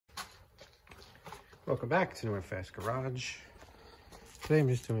Welcome back to New and Fast Garage. Today I'm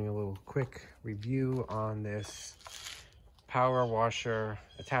just doing a little quick review on this power washer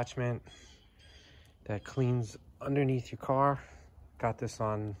attachment that cleans underneath your car. Got this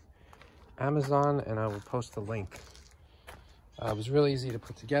on Amazon and I will post a link. It was really easy to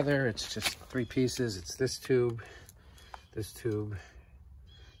put together. It's just 3 pieces. It's this tube,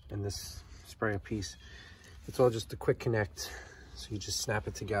 and this sprayer piece. It's all just a quick connect. So you just snap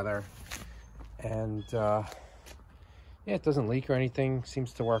it together. And yeah, it doesn't leak or anything.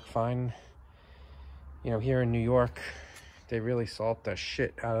 Seems to work fine. You know, here in New York, they really salt the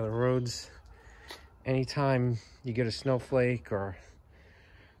shit out of the roads. Anytime you get a snowflake or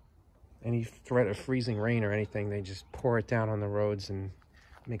any threat of freezing rain or anything, they just pour it down on the roads and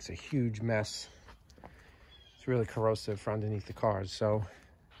it makes a huge mess. It's really corrosive for underneath the cars. So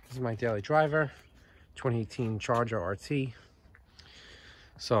this is my daily driver, 2018 Charger RT.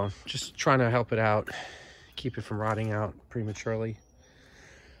 So just trying to help it out, keep it from rotting out prematurely.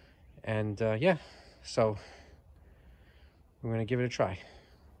 And yeah, so we're gonna give it a try.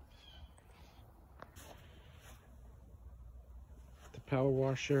 The power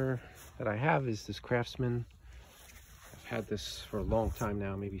washer that I have is this Craftsman. I've had this for a long time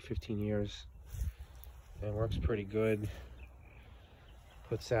now, maybe 15 years. And it works pretty good.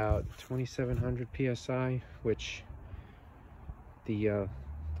 Puts out 2,700 PSI, which the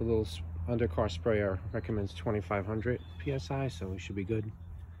little undercar sprayer recommends 2,500 PSI, so we should be good.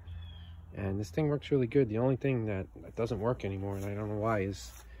 And this thing works really good. The only thing that doesn't work anymore, and I don't know why,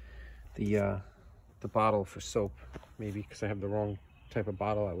 is the bottle for soap. Maybe because I have the wrong type of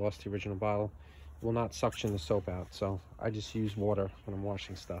bottle. I lost the original bottle. It will not suction the soap out, so I just use water when I'm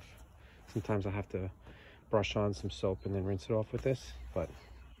washing stuff. Sometimes I have to brush on some soap and then rinse it off with this, but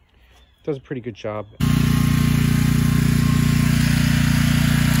it does a pretty good job.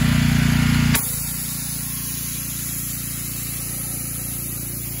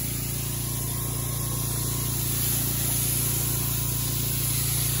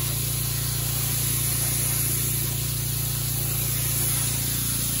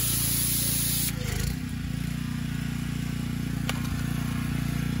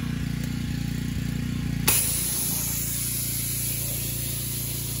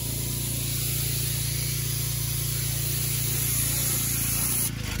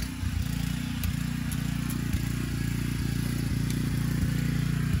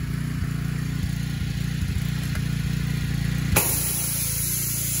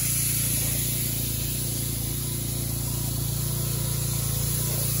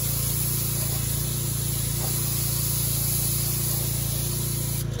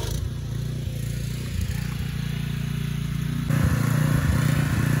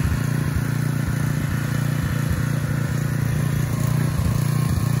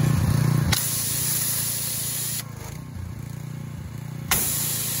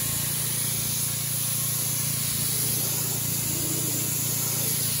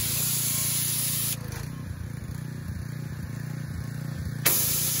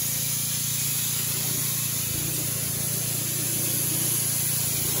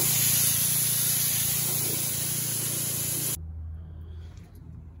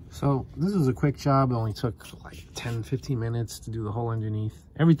 So this is a quick job. It only took like 10-15 minutes to do the whole underneath.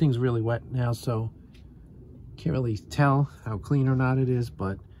 Everything's really wet now, so can't really tell how clean or not it is,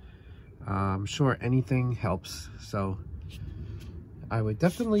 but I'm sure anything helps. So I would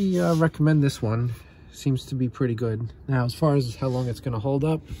definitely recommend this one. Seems to be pretty good. Now, as far as how long it's going to hold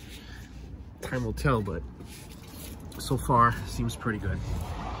up, time will tell, but so far seems pretty good.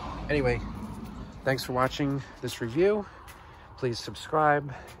 Anyway, thanks for watching this review. Please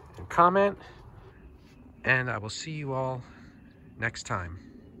subscribe and comment, and I will see you all next time.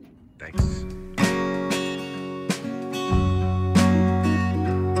 Thanks.